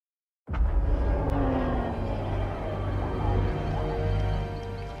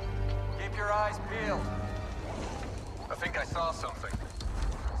think I saw something.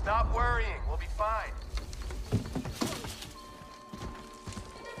 Stop worrying. We'll be fine.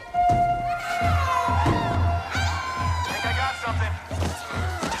 Think I got something.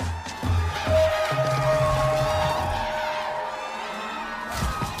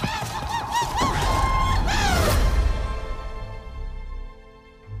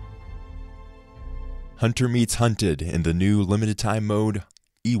 Hunter meets hunted in the new limited time mode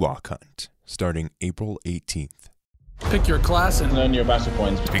Ewok Hunt, starting April 18th. Pick your class and earn your battle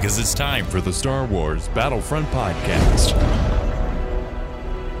points. Because it's time for the Star Wars Battlefront Podcast.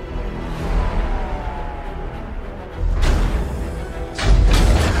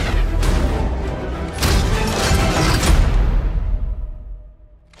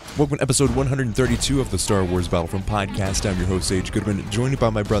 Welcome to episode 132 of the Star Wars Battlefront Podcast. I'm your host, Sage Goodwin, joined by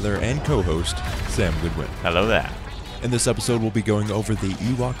my brother and co-host, Sam Goodwin. Hello there. In this episode, we'll be going over the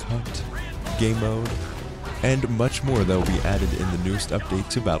Ewok Hunt, game mode, and much more that will be added in the newest update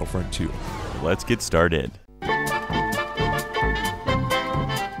to Battlefront 2. Let's get started.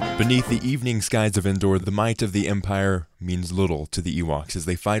 Beneath the evening skies of Endor, the might of the Empire means little to the Ewoks as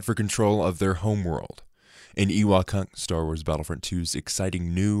they fight for control of their homeworld. In Ewok Hunt, Star Wars Battlefront 2's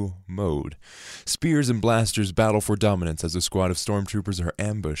exciting new mode, spears and blasters battle for dominance as a squad of stormtroopers are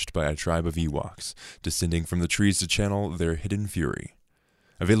ambushed by a tribe of Ewoks, descending from the trees to channel their hidden fury.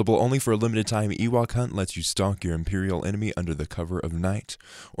 Available only for a limited time, Ewok Hunt lets you stalk your Imperial enemy under the cover of night,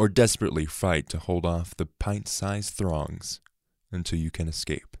 or desperately fight to hold off the pint-sized throngs until you can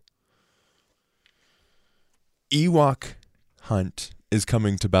escape. Ewok Hunt is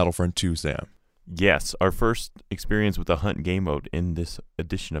coming to Battlefront 2, Sam. Yes, our first experience with the Hunt game mode in this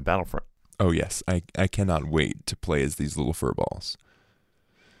edition of Battlefront. Oh yes, I cannot wait to play as these little furballs.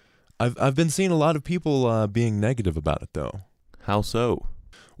 I've been seeing a lot of people being negative about it though. How so?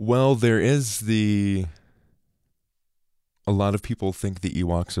 Well, a lot of people think the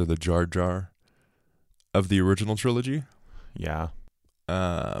Ewoks are the Jar Jar of the original trilogy. Yeah.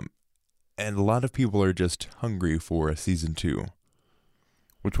 And a lot of people are just hungry for a season 2.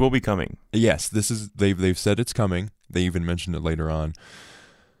 Which will be coming. Yes, they've said it's coming. They even mentioned it later on.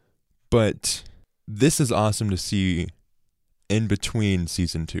 But this is awesome to see in between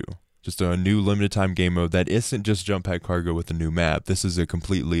season 2. Just a new limited time game mode that isn't just Jump Pack Cargo with a new map. This is a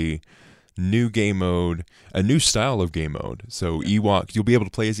completely new game mode, a new style of game mode. So Ewoks, you'll be able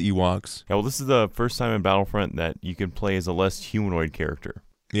to play as Ewoks. Yeah, well, this is the first time in Battlefront that you can play as a less humanoid character.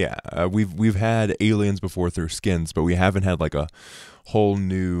 Yeah, we've had aliens before through skins, but we haven't had like a whole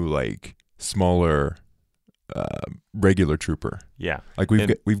new like smaller regular trooper. Yeah, like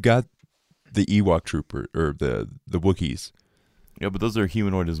we've got the Ewok trooper or the Wookiees. Yeah, but those are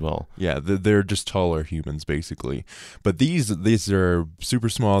humanoid as well. Yeah, they're just taller humans basically. But these are super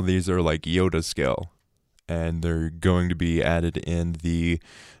small. These are like Yoda scale, and they're going to be added in the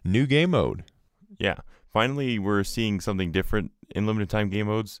new game mode. Yeah, finally we're seeing something different in limited time game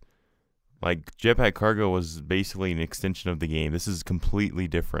modes. Like Jetpack Cargo was basically an extension of the game. This is completely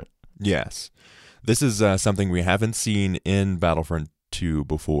different. Yes, this is something we haven't seen in Battlefront 2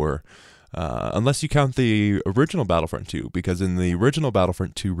 before. Unless you count the original Battlefront 2, because in the original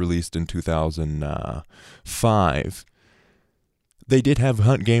Battlefront 2 released in 2005, they did have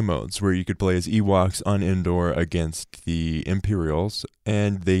hunt game modes where you could play as Ewoks on Endor against the Imperials,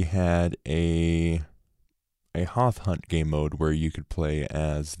 and they had a Hoth hunt game mode where you could play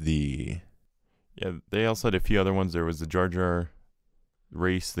as the... Yeah, they also had a few other ones. There was the Jar Jar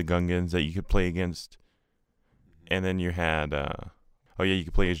race, the Gungans that you could play against, and then you had... you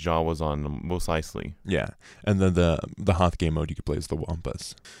could play as Jawas on Mos Eisley. Yeah, and then the Hoth game mode, you could play as the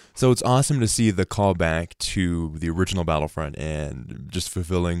Wampas. So it's awesome to see the callback to the original Battlefront and just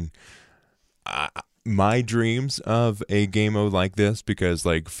fulfilling my dreams of a game mode like this, because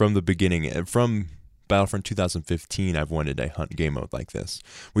like from the beginning, from Battlefront 2015, I've wanted a hunt game mode like this.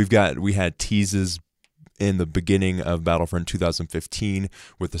 We had teases in the beginning of Battlefront 2015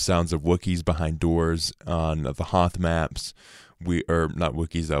 with the sounds of Wookiees behind doors on the Hoth maps.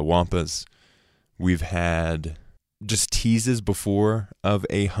 Wampas. We've had just teases before of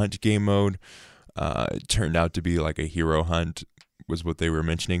a hunt game mode. It turned out to be like a hero hunt was what they were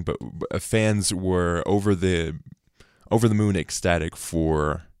mentioning, but fans were over the moon ecstatic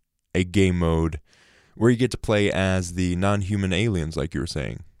for a game mode where you get to play as the non-human aliens, like you were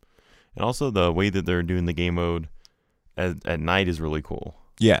saying. And also the way that they're doing the game mode at night is really cool.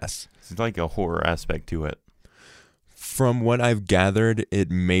 Yes. It's like a horror aspect to it. From what I've gathered, it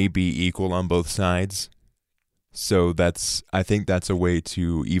may be equal on both sides. So I think that's a way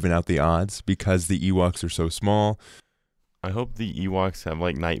to even out the odds because the Ewoks are so small. I hope the Ewoks have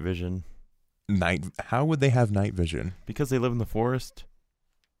like night vision. Night. How would they have night vision? Because they live in the forest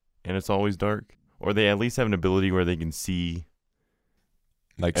and it's always dark. Or they at least have an ability where they can see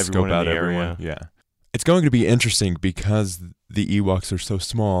Like everyone scope in out the everyone? area. Yeah. It's going to be interesting because the Ewoks are so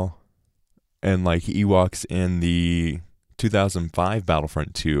small, and like Ewoks in the 2005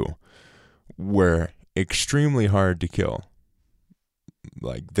 Battlefront 2 were extremely hard to kill.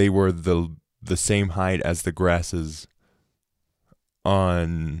 Like they were the same height as the grasses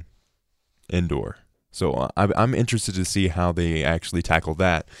on Endor. So I'm interested to see how they actually tackle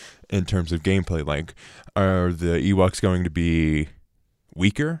that in terms of gameplay. Like, are the Ewoks going to be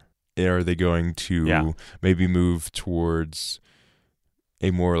weaker? Are they going to maybe move towards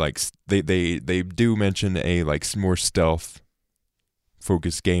a more like they do mention a like more stealth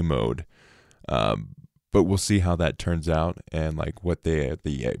focused game mode, but we'll see how that turns out and like what the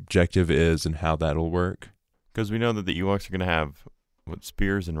objective is and how that'll work. Because we know that the Ewoks are going to have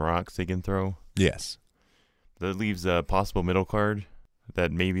spears and rocks they can throw. Yes. That leaves a possible middle card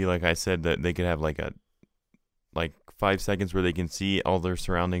that maybe, like I said, that they could have like 5 seconds where they can see all their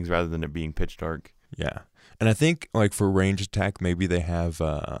surroundings rather than it being pitch dark. Yeah. And I think like for range attack, maybe they have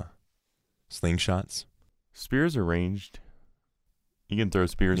slingshots. Spears are ranged. You can throw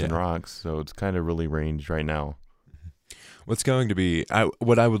spears and Yeah. rocks, so it's kind of really ranged right now. What's going to be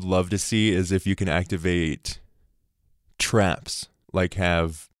what I would love to see is if you can activate traps, like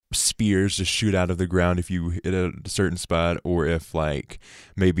have spears just shoot out of the ground if you hit a certain spot, or if like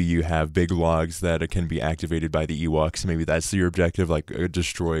maybe you have big logs that can be activated by the Ewoks. Maybe that's your objective, like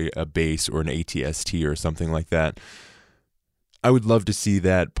destroy a base or an ATST or something like that. I would love to see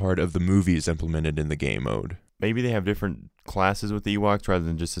that part of the movies implemented in the game mode. Maybe they have different classes with the Ewoks rather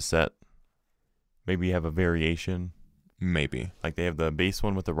than just a set. Maybe you have a variation. Maybe. Like they have the base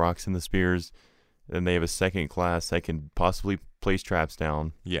one with the rocks and the spears. Then they have a second class that can possibly place traps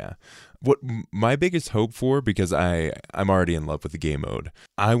down. Yeah. What my biggest hope for, because I'm already in love with the game mode,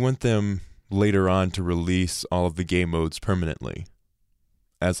 I want them later on to release all of the game modes permanently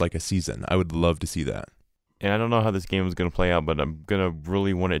as like a season. I would love to see that. And I don't know how this game is going to play out, but I'm going to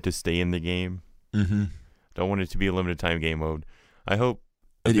really want it to stay in the game. Mm-hmm. Don't want it to be a limited time game mode. I hope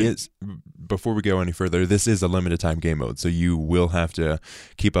It is. Before we go any further, this is a limited time game mode, so you will have to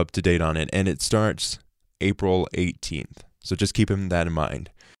keep up to date on it. And it starts April 18th, so just keep that in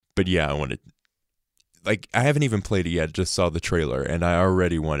mind. But yeah, I want it. Like, I haven't even played it yet, just saw the trailer, and I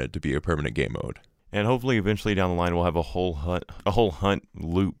already want it to be a permanent game mode. And hopefully eventually down the line we'll have a whole hunt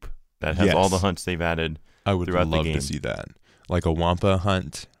loop that has all the hunts they've added. I would throughout the love game. to see that. Like a Wampa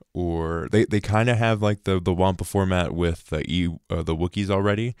hunt, or they kind of have like the Wampa format with the Wookiees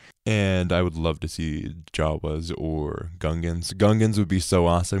already, and I would love to see Jawas or Gungans. Gungans would be so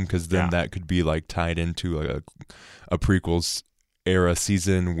awesome because then that could be like tied into like a prequels era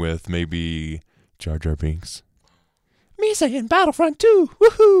season with maybe Jar Jar Binks. Misa in Battlefront 2,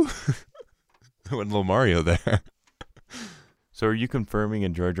 woohoo! Went little Mario there. So are you confirming a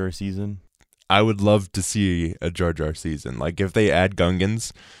Jar Jar season? I would love to see a Jar Jar season. Like, if they add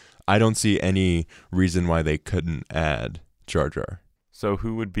Gungans, I don't see any reason why they couldn't add Jar Jar. So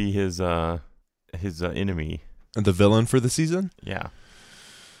who would be his enemy? The villain for the season? Yeah.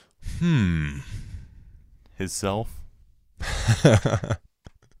 His self?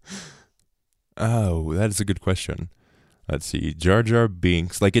 Oh, that is a good question. Let's see. Jar Jar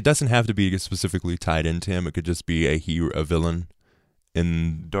Binks. Like, it doesn't have to be specifically tied into him. It could just be a villain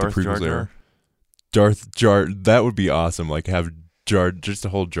in Darth the Jar prequels Jar? era. Darth Jar. That would be awesome. Like, have just a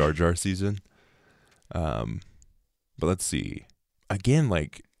whole Jar Jar season. But let's see. Again,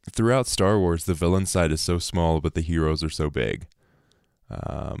 like, throughout Star Wars, the villain side is so small, but the heroes are so big.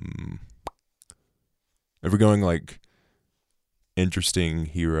 If we're going, like, interesting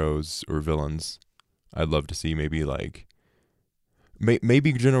heroes or villains, I'd love to see maybe, like,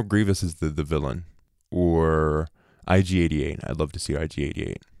 maybe General Grievous is the villain, or IG-88. I'd love to see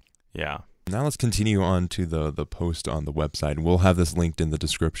IG-88. Yeah. Now let's continue on to the post on the website. We'll have this linked in the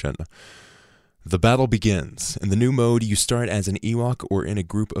description. The battle begins. In the new mode, you start as an Ewok or in a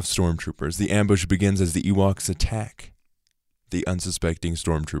group of stormtroopers. The ambush begins as the Ewoks attack the unsuspecting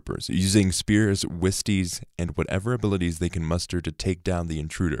stormtroopers, using spears, whisties, and whatever abilities they can muster to take down the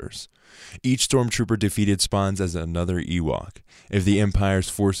intruders. Each stormtrooper defeated spawns as another Ewok. If the Empire's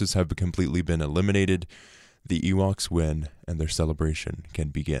forces have completely been eliminated, the Ewoks win and their celebration can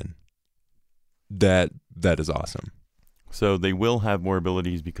begin. That is awesome. So they will have more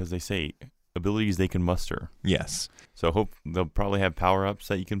abilities because they say abilities they can muster. Yes. So hope they'll probably have power-ups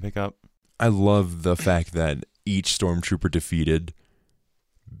that you can pick up. I love the fact that each stormtrooper defeated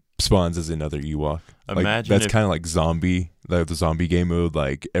spawns as another Ewok. Imagine that's if- kind of like zombie, the zombie game mode,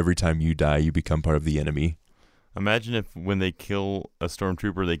 like every time you die, you become part of the enemy. Imagine if when they kill a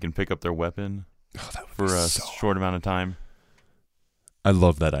stormtrooper, they can pick up their weapon for a short amount of time. I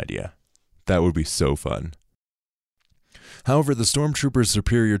love that idea. That would be so fun. However, the Stormtroopers'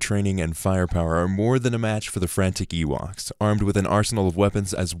 superior training and firepower are more than a match for the frantic Ewoks. Armed with an arsenal of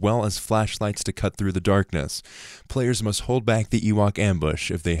weapons as well as flashlights to cut through the darkness, players must hold back the Ewok ambush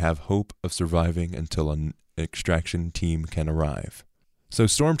if they have hope of surviving until an extraction team can arrive. So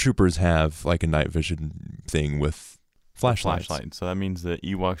Stormtroopers have like a night vision thing with flashlights. So that means the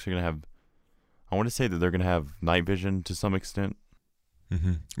Ewoks are going to have, I want to say that they're going to have night vision to some extent.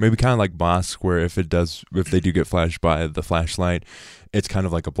 Mm-hmm. Maybe kind of like Bosk, where if they do get flashed by the flashlight, it's kind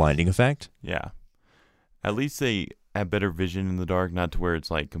of like a blinding effect. Yeah. At least they have better vision in the dark, not to where it's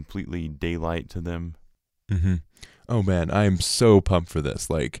like completely daylight to them. Mm-hmm. Oh man, I am so pumped for this.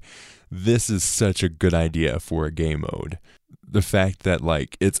 Like, this is such a good idea for a game mode. The fact that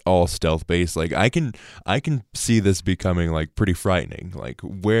like it's all stealth based, like I can see this becoming like pretty frightening. Like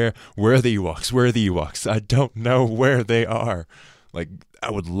where are the Ewoks? Where are the Ewoks? I don't know where they are. Like,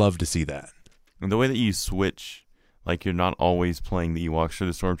 I would love to see that. And the way that you switch, like you're not always playing the Ewoks or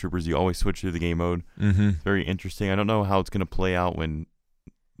the Stormtroopers, you always switch to the game mode. Mm-hmm. It's very interesting. I don't know how it's going to play out when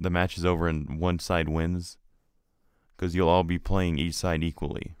the match is over and one side wins, because you'll all be playing each side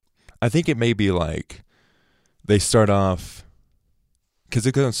equally. I think it may be like they start off, because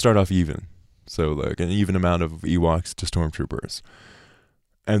it's going to start off even. So, like, an even amount of Ewoks to Stormtroopers.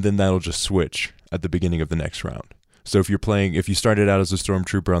 And then that'll just switch at the beginning of the next round. So if you started out as a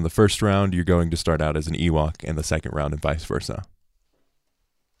Stormtrooper on the first round, you're going to start out as an Ewok in the second round, and vice versa.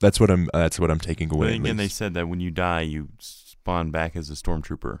 That's what I'm taking away. But again, they said that when you die, you spawn back as a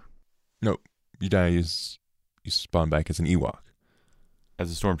Stormtrooper. No, you die, you spawn back as an Ewok.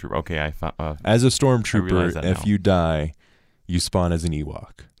 As a Stormtrooper, okay. As a Stormtrooper, if now. you die, you spawn as an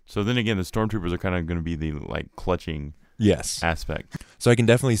Ewok. So then again, the Stormtroopers are kind of going to be the like clutching. Yes. Aspect. So I can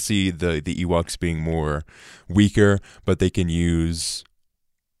definitely see the Ewoks being more weaker, but they can use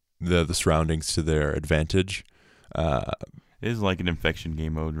the surroundings to their advantage. It is like an infection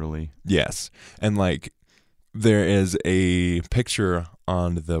game mode, really. Yes. And like there is a picture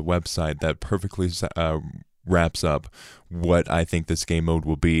on the website that perfectly wraps up what I think this game mode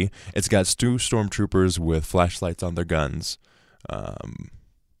will be. It's got 2 Stormtroopers with flashlights on their guns.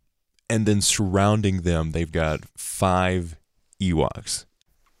 And then surrounding them, they've got 5 Ewoks.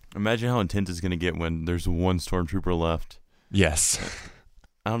 Imagine how intense it's going to get when there's 1 Stormtrooper left. Yes.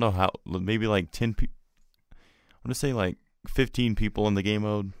 I don't know how, maybe like 10 people. I want to say like 15 people in the game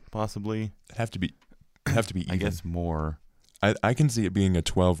mode, possibly. It'd have to be even. I guess more. I can see it being a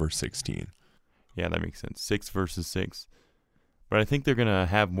 12 or 16. Yeah, that makes sense. 6 versus 6. But I think they're going to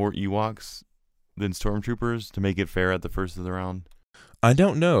have more Ewoks than Stormtroopers to make it fair at the first of the round. I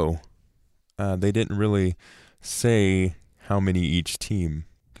don't know. They didn't really say how many each team,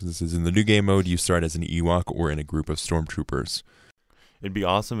 because this is in the new game mode. You start as an Ewok or in a group of Stormtroopers. It'd be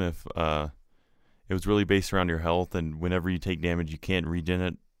awesome if it was really based around your health, and whenever you take damage, you can't regen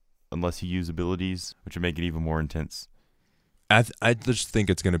it unless you use abilities, which would make it even more intense. I just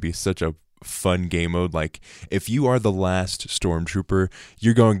think it's going to be such a fun game mode. Like, if you are the last Stormtrooper,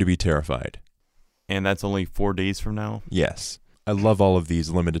 you're going to be terrified. And that's only 4 days from now? Yes. I love all of these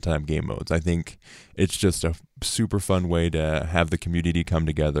limited time game modes. I think it's just a super fun way to have the community come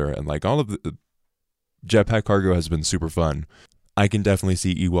together, and like all of the Jetpack Cargo has been super fun. I can definitely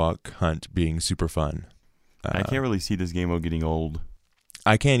see Ewok Hunt being super fun. I can't really see this game mode getting old.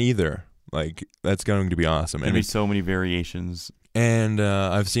 I can't either. Like, that's going to be awesome. There'll be so many variations. And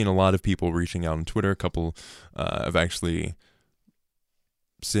I've seen a lot of people reaching out on Twitter. A couple have actually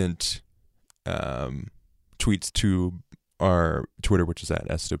sent tweets to our Twitter, which is at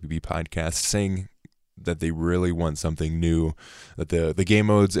SWB Podcast, saying that they really want something new, that the game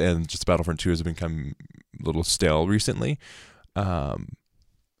modes and just Battlefront 2 has become a little stale recently.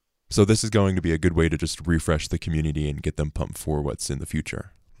 So this is going to be a good way to just refresh the community and get them pumped for what's in the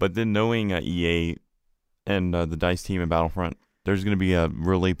future. But then knowing EA and the DICE team in Battlefront, there's going to be a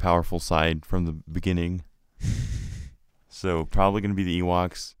really powerful side from the beginning. So probably going to be the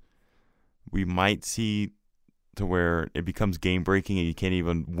Ewoks. We might see to where it becomes game breaking and you can't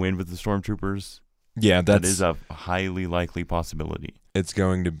even win with the Stormtroopers. Yeah, that is a highly likely possibility. It's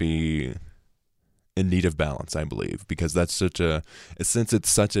going to be in need of balance, I believe, because that's since it's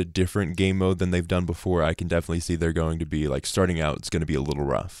such a different game mode than they've done before. I can definitely see they're going to be like starting out. It's going to be a little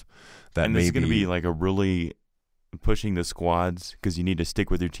rough. And this is going to be like a really pushing the squads because you need to stick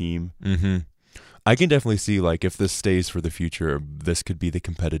with your team. Mm-hmm. I can definitely see like if this stays for the future, this could be the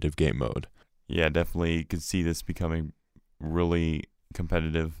competitive game mode. Yeah, definitely could see this becoming really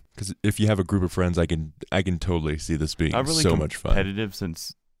competitive. Because if you have a group of friends, I can totally see this being Not really so much fun. competitive,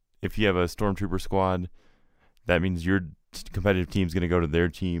 since if you have a stormtrooper squad, that means your competitive team's going to go to their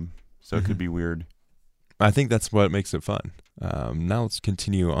team, so it could be weird. I think that's what makes it fun. Now let's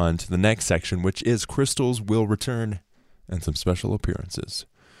continue on to the next section, which is Crystals Will Return and some special appearances.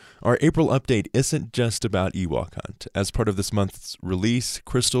 Our April update isn't just about Ewok Hunt. As part of this month's release,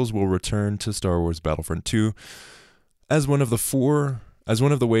 Crystals will return to Star Wars Battlefront 2 as one of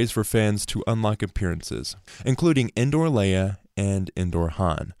the ways for fans to unlock appearances, including Endor Leia and Endor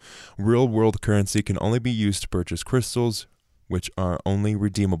Han. Real-world currency can only be used to purchase crystals, which are only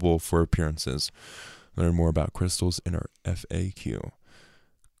redeemable for appearances. Learn more about crystals in our FAQ.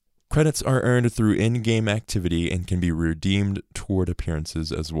 Credits are earned through in-game activity and can be redeemed toward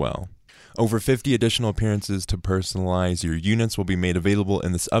appearances as well. Over 50 additional appearances to personalize your units will be made available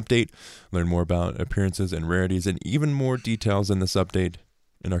in this update. Learn more about appearances and rarities and even more details in this update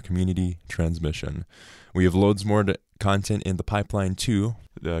in our community transmission. We have loads more content in the pipeline too.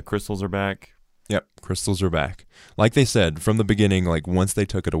 The crystals are back. Yep, crystals are back. Like they said from the beginning, like once they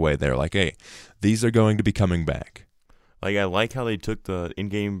took it away, they're like, hey, these are going to be coming back. Like, I like how they took the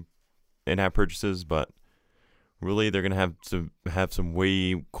in-game in-app purchases, but really they're going to have some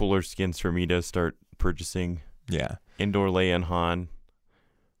way cooler skins for me to start purchasing. Yeah. Endor Leia and Han.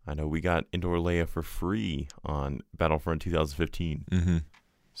 I know we got Endor Leia for free on Battlefront 2015. Mm-hmm.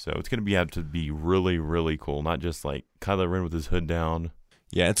 So it's going to have to be really, really cool. Not just like Kylo Ren with his hood down.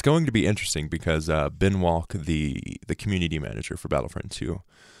 Yeah, it's going to be interesting because Ben Walk, the community manager for Battlefront 2,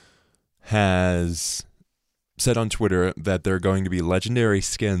 has said on Twitter that there are going to be legendary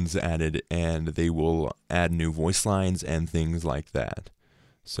skins added and they will add new voice lines and things like that.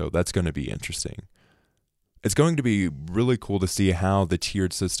 So that's going to be interesting. It's going to be really cool to see how the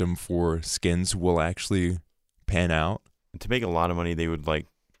tiered system for skins will actually pan out. To make a lot of money, they would like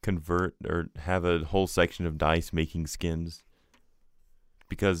convert or have a whole section of DICE making skins.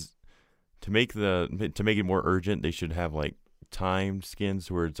 Because to make it more urgent, they should have like timed skins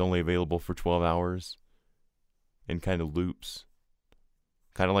where it's only available for 12 hours in kind of loops.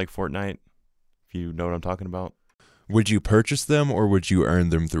 Kind of like Fortnite, if you know what I'm talking about. Would you purchase them or would you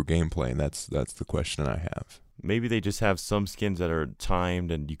earn them through gameplay? And that's the question I have. Maybe they just have some skins that are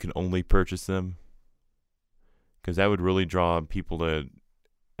timed and you can only purchase them. Because that would really draw people to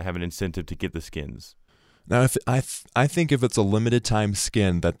have an incentive to get the skins. Now, if I think if it's a limited time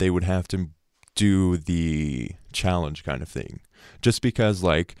skin, that they would have to do the challenge kind of thing, just because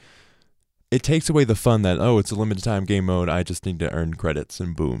like it takes away the fun that, oh, it's a limited time game mode, I just need to earn credits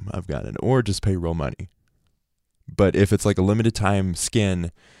and boom, I've got it, or just pay real money. But if it's like a limited time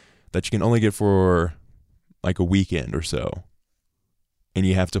skin that you can only get for like a weekend or so, and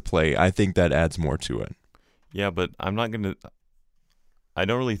you have to play, I think that adds more to it. Yeah, but I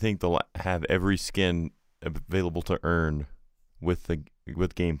don't really think they'll have every skin available to earn with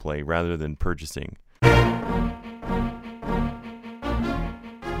gameplay rather than purchasing.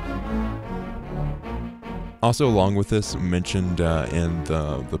 Also, along with this, mentioned in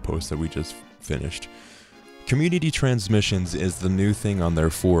the post that we just finished, community transmissions is the new thing on their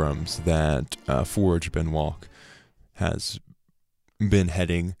forums that Forge Ben Walk has been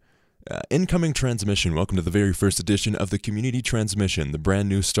heading. Incoming transmission. Welcome to the very first edition of the Community Transmission, the brand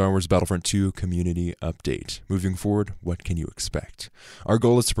new Star Wars Battlefront 2 community update. Moving forward, what can you expect? Our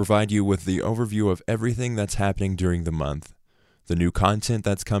goal is to provide you with the overview of everything that's happening during the month, the new content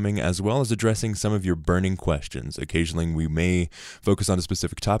that's coming, as well as addressing some of your burning questions. Occasionally, we may focus on a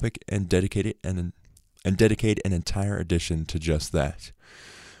specific topic and dedicate an entire edition to just that.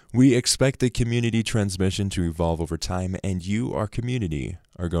 We expect the community transmission to evolve over time, and you, our community,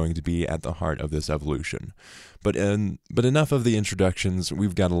 are going to be at the heart of this evolution. But enough of the introductions,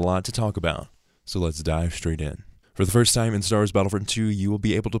 we've got a lot to talk about, so let's dive straight in. For the first time in Star Wars Battlefront 2, you will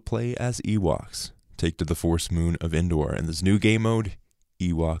be able to play as Ewoks. Take to the Force Moon of Endor in this new game mode,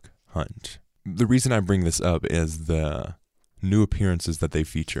 Ewok Hunt. The reason I bring this up is the new appearances that they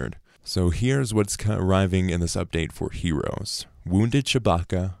featured. So here's what's arriving in this update for heroes. Wounded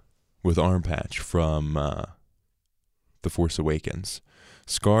Chewbacca with arm patch from The Force Awakens.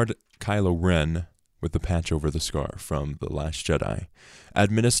 Scarred Kylo Ren with the patch over the scar from The Last Jedi.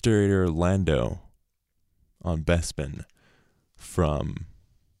 Administrator Lando on Bespin from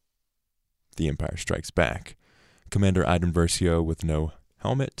The Empire Strikes Back. Commander Iden Versio with no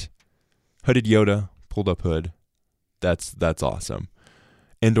helmet. Hooded Yoda, pulled up hood. That's awesome.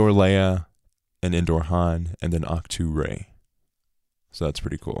 Endor Leia and Endor Han, and then Ahch-To Rey. So that's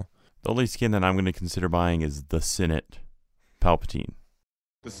pretty cool. The only skin that I'm going to consider buying is the Senate Palpatine.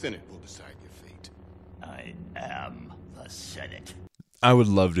 The Senate will decide your fate. I am the Senate. I would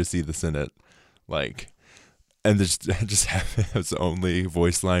love to see the Senate, like, and just have his only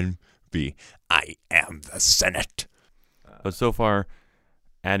voice line be, "I am the Senate." But so far,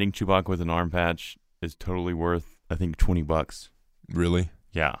 adding Chewbacca with an arm patch is totally worth, I think, $20. Really?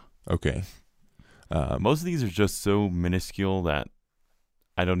 Yeah. Okay. Most of these are just so minuscule that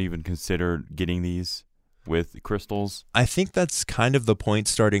I don't even consider getting these with crystals. I think that's kind of the point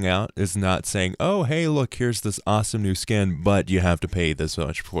starting out, is not saying, "Oh, hey, look, here's this awesome new skin, but you have to pay this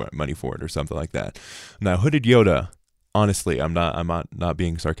much money for it," or something like that. Now, Hooded Yoda, honestly, I'm not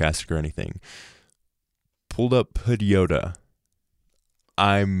being sarcastic or anything. Pulled up Hood Yoda.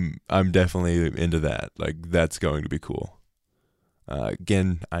 I'm definitely into that. Like, that's going to be cool.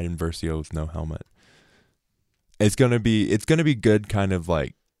 Again, Iden Versio with no helmet. It's gonna be good, kind of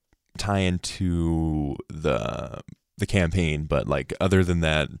like tie into the campaign, but like other than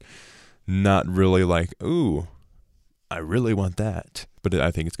that, not really like, ooh, I really want that. But I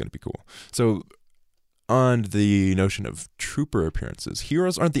think it's gonna be cool. So on the notion of trooper appearances,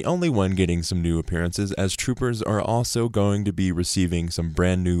 heroes aren't the only one getting some new appearances, as troopers are also going to be receiving some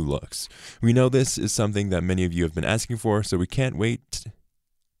brand new looks. We know this is something that many of you have been asking for, so we can't wait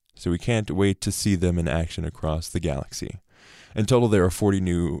to see them in action across the galaxy. In total, there are 40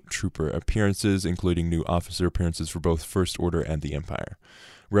 new trooper appearances, including new officer appearances for both First Order and the Empire.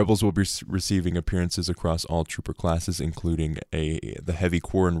 Rebels will be receiving appearances across all trooper classes, including the Heavy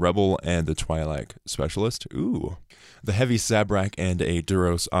Quarren Rebel and the Twi'lek Specialist. Ooh. The Heavy Sabrak and a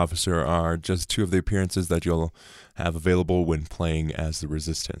Duros officer are just two of the appearances that you'll have available when playing as the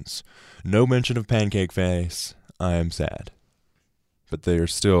Resistance. No mention of Pancake Face. I am sad. But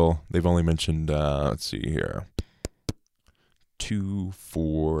they've only mentioned, let's see here, 2,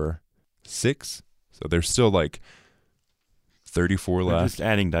 4, 6. So there's still like 34 They're left. just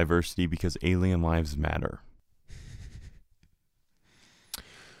adding diversity because alien lives matter.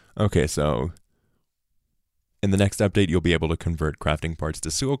 Okay, so in the next update, you'll be able to convert crafting parts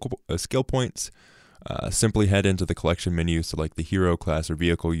to skill points. Simply head into the collection menu, select the hero, class, or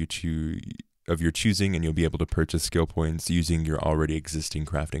vehicle of your choosing, and you'll be able to purchase skill points using your already existing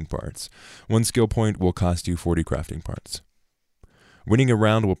crafting parts. One skill point will cost you 40 crafting parts. Winning a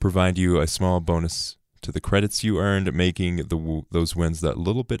round will provide you a small bonus to the credits you earned, making those wins that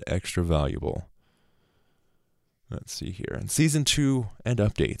little bit extra valuable. Let's see here. In Season 2 and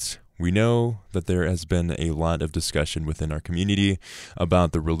updates, we know that there has been a lot of discussion within our community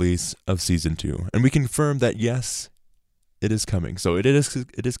about the release of Season 2, and we confirm that yes, it is coming. So it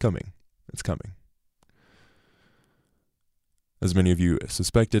is coming. It's coming. As many of you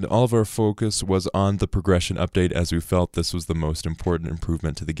suspected, all of our focus was on the progression update, as we felt this was the most important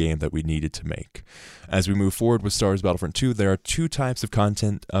improvement to the game that we needed to make. As we move forward with Star Wars Battlefront 2, there are two types of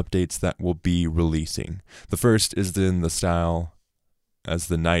content updates that will be releasing. The first is in the same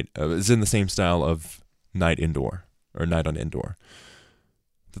style of Night on Endor,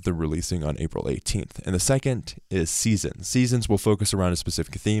 that they're releasing on April 18th. And the second is Seasons. Seasons will focus around a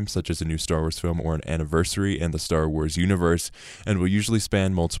specific theme, such as a new Star Wars film or an anniversary in the Star Wars universe, and will usually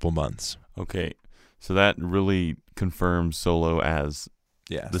span multiple months. Okay, so that really confirms Solo as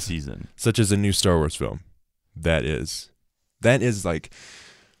Yes. the season. Such as a new Star Wars film. That is like,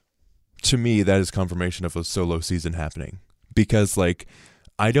 to me, that is confirmation of a Solo season happening. Because, like,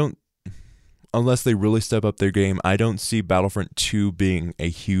 unless they really step up their game, I don't see Battlefront 2 being a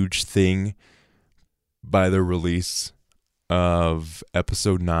huge thing by the release of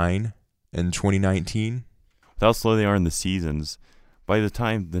Episode 9 in 2019. With how slow they are in the seasons, by the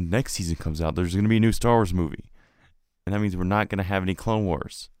time the next season comes out, there's going to be a new Star Wars movie. And that means we're not going to have any Clone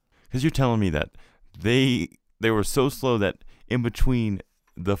Wars. Because you're telling me that they were so slow that in between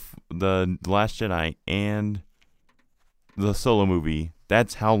the Last Jedi and the Solo movie,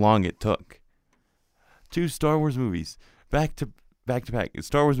 that's how long it took. 2 Star Wars movies back to back.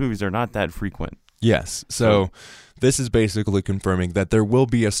 Star Wars movies are not that frequent. Yes. So this is basically confirming that there will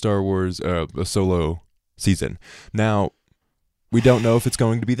be a Star Wars a Solo season. Now, we don't know if it's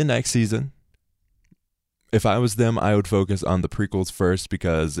going to be the next season. If I was them, I would focus on the prequels first,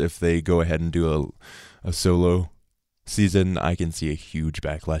 because if they go ahead and do a Solo season, I can see a huge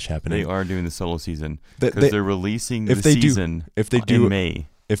backlash happening. They are doing the Solo season because they're releasing the season in May.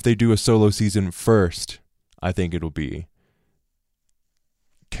 If they do a Solo season first, I think it'll be...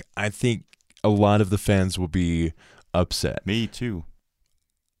 I think a lot of the fans will be upset. Me too.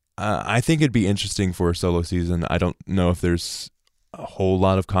 I think it'd be interesting for a Solo season. I don't know if there's a whole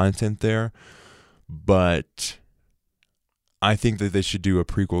lot of content there, but I think that they should do a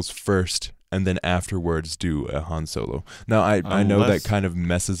prequels first and then afterwards do a Han Solo. Now I know that Unless- kind of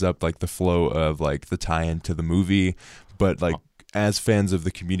messes up like the flow of like the tie-in to the movie, but like as fans of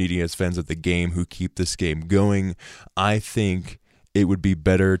the community, as fans of the game who keep this game going, I think it would be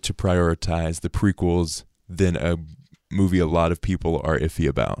better to prioritize the prequels than a movie a lot of people are iffy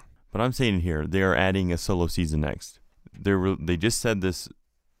about. But I'm saying here, they are adding a Solo season next. They just said this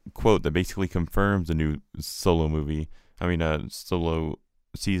quote that basically confirms a new Solo movie. A Solo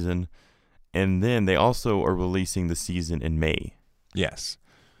season. And then they also are releasing the season in May. Yes.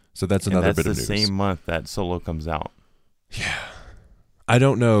 So that's And another that's bit of the news. same month that Solo comes out. Yeah. I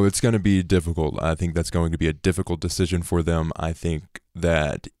don't know. It's going to be difficult. I think that's going to be a difficult decision for them. I think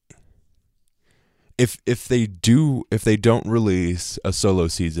that if they don't release a Solo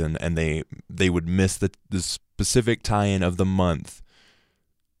season and they would miss the specific tie-in of the month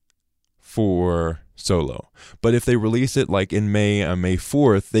for Solo. But if they release it like in May, May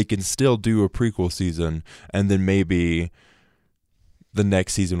 4th, they can still do a prequel season, and then maybe the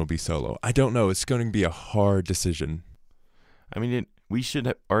next season will be Solo. I don't know. It's going to be a hard decision. We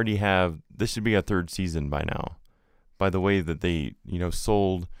should already have, this should be a third season by now. By the way that they,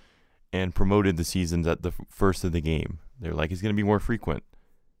 sold and promoted the seasons at the first of the game. They're like, it's going to be more frequent.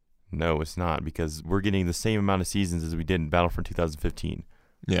 No, it's not, because we're getting the same amount of seasons as we did in Battlefront 2015.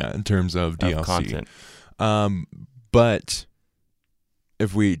 Yeah, in terms of DLC. Content. But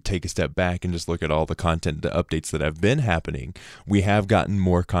if we take a step back and just look at all the content, the updates that have been happening, we have gotten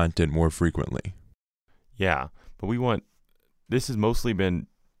more content more frequently. Yeah, but this has mostly been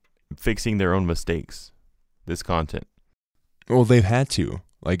fixing their own mistakes, this content. Well, they've had to.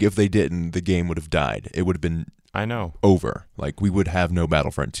 Like, if they didn't, the game would have died. It would have been I know. over. Like, we would have no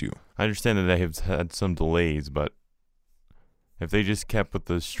Battlefront 2. I understand that they have had some delays, but if they just kept with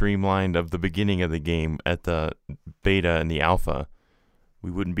the streamlined of the beginning of the game at the beta and the alpha, we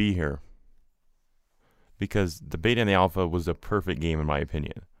wouldn't be here. Because the beta and the alpha was a perfect game in my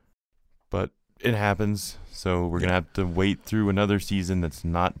opinion. But it happens, so we're going to have to wait through another season that's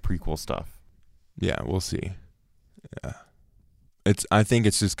not prequel stuff. Yeah, we'll see. Yeah. I think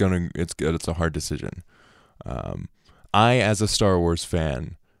it's just it's a hard decision. I, as a Star Wars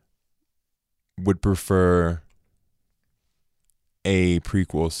fan, would prefer a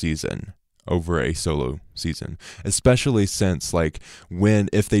prequel season over a Solo season, especially since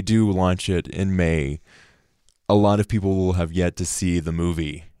if they do launch it in May, a lot of people will have yet to see the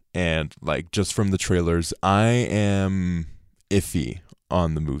movie, and just from the trailers, I am iffy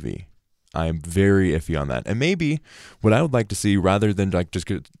on the movie. I am very iffy on that. And maybe what I would like to see, rather than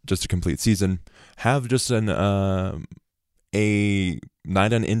just a complete season, have just a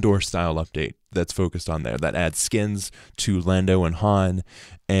Night on Endor style update that's focused on there, that adds skins to Lando and Han,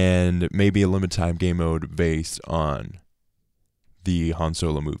 and maybe a limited time game mode based on the Han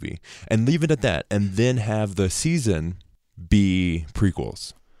Solo movie. And leave it at that, and then have the season be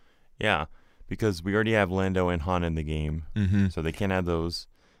prequels. Yeah, because we already have Lando and Han in the game, so they can't add those.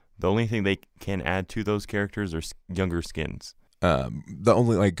 The only thing they can add to those characters are younger skins. The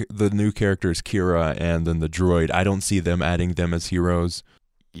only the new characters, Kira and then the droid, I don't see them adding them as heroes.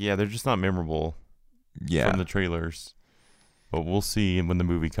 Yeah, they're just not memorable. Yeah, from the trailers, but we'll see when the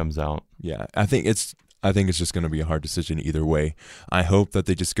movie comes out. Yeah, I think it's just going to be a hard decision either way. I hope that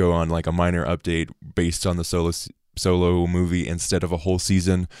they just go on a minor update based on the Solo movie instead of a whole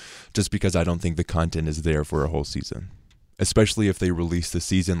season, just because I don't think the content is there for a whole season. Especially if they release the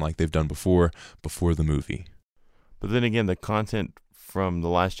season like they've done before the movie. But then again, the content from The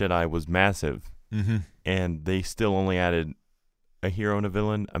Last Jedi was massive. And they still only added a hero and a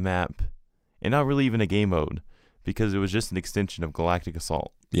villain, a map, and not really even a game mode, because it was just an extension of Galactic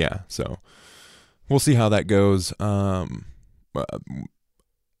Assault. Yeah, so we'll see how that goes.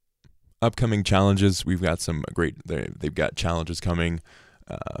 Upcoming challenges, we've got some they've got challenges coming.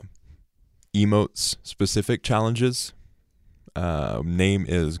 Emotes specific challenges. Name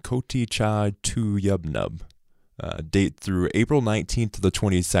is Koti Cha Tu Yub Nub. Date through April 19th to the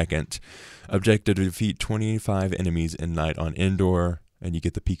 22nd. Objective to defeat 25 enemies in Night on Endor, and you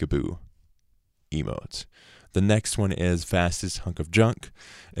get the Peekaboo emote. The next one is Fastest Hunk of Junk.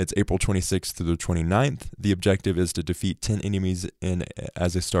 It's April 26th through the 29th. The objective is to defeat 10 enemies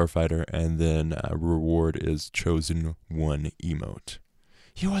as a starfighter, and then reward is Chosen One emote.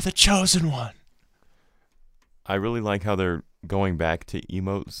 You are the chosen one! I really like how they're going back to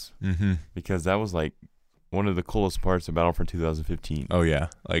emotes, because that was one of the coolest parts of Battlefront 2015. Oh yeah,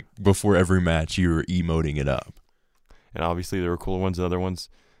 before every match you were emoting it up. And obviously there were cooler ones than other ones,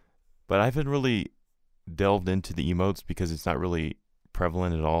 but I haven't really delved into the emotes because it's not really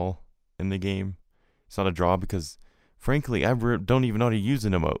prevalent at all in the game. It's not a draw because, frankly, I don't even know how to use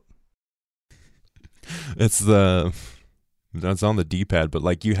an emote. It's on the D-pad, but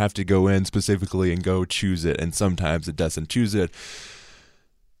like you have to go in specifically and go choose it, and sometimes it doesn't choose it.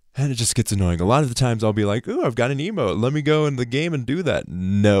 And it just gets annoying. A lot of the times I'll be like, "Ooh, I've got an emote. Let me go in the game and do that."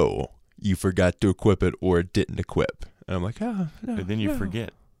 No, you forgot to equip it, or it didn't equip. And I'm like, "Oh, no, But then you no,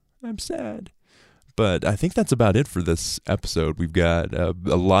 forget. I'm sad." But I think that's about it for this episode. We've got a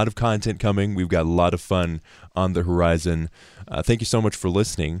lot of content coming. We've got a lot of fun on the horizon. Thank you so much for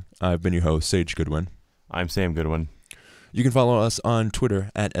listening. I've been your host, Sage Goodwin. I'm Sam Goodwin. You can follow us on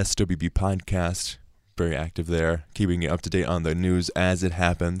Twitter at SWB Podcast. Very active there, keeping you up to date on the news as it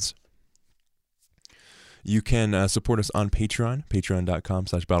happens. You can support us on Patreon,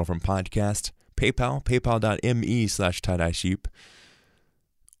 patreon.com/battlefrontpodcast, PayPal, paypal.me/tie-dye-sheep,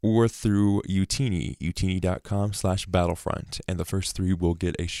 or through Utini, utini.com/battlefront. And the first 3 will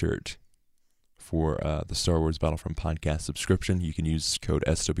get a shirt for the Star Wars Battlefront Podcast subscription. You can use code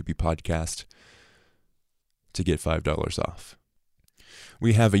SWB Podcast to get $5 off.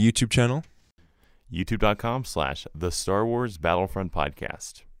 We have a YouTube channel. YouTube.com/The Star Wars Battlefront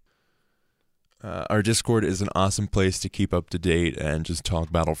Podcast. Our Discord is an awesome place to keep up to date and just talk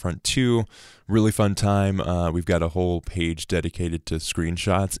Battlefront 2. Really fun time. We've got a whole page dedicated to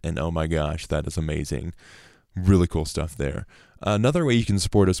screenshots, and oh my gosh, that is amazing. Really cool stuff there. Another way you can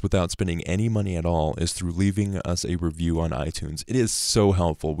support us without spending any money at all is through leaving us a review on iTunes. It is so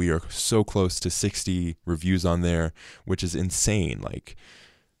helpful. We are so close to 60 reviews on there, which is insane. Like,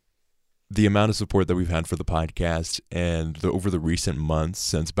 the amount of support that we've had for the podcast and over the recent months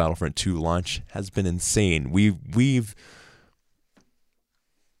since Battlefront 2 launch has been insane. We've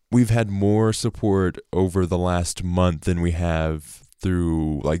had more support over the last month than we have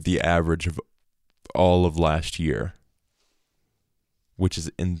through like the average of all of last year, which is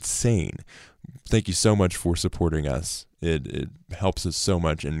insane. Thank you so much for supporting us. It helps us so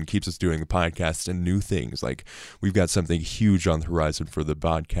much and keeps us doing the podcast and new things. Like, we've got something huge on the horizon for the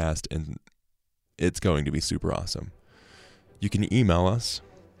podcast, and it's going to be super awesome. You can email us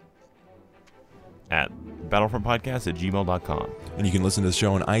at battlefrontpodcast@gmail.com. and you can listen to the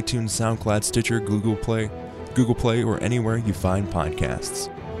show on iTunes, SoundCloud, Stitcher, Google Play, or anywhere you find podcasts.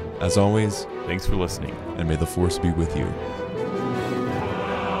 As always, Thanks for listening. and may the Force be with you.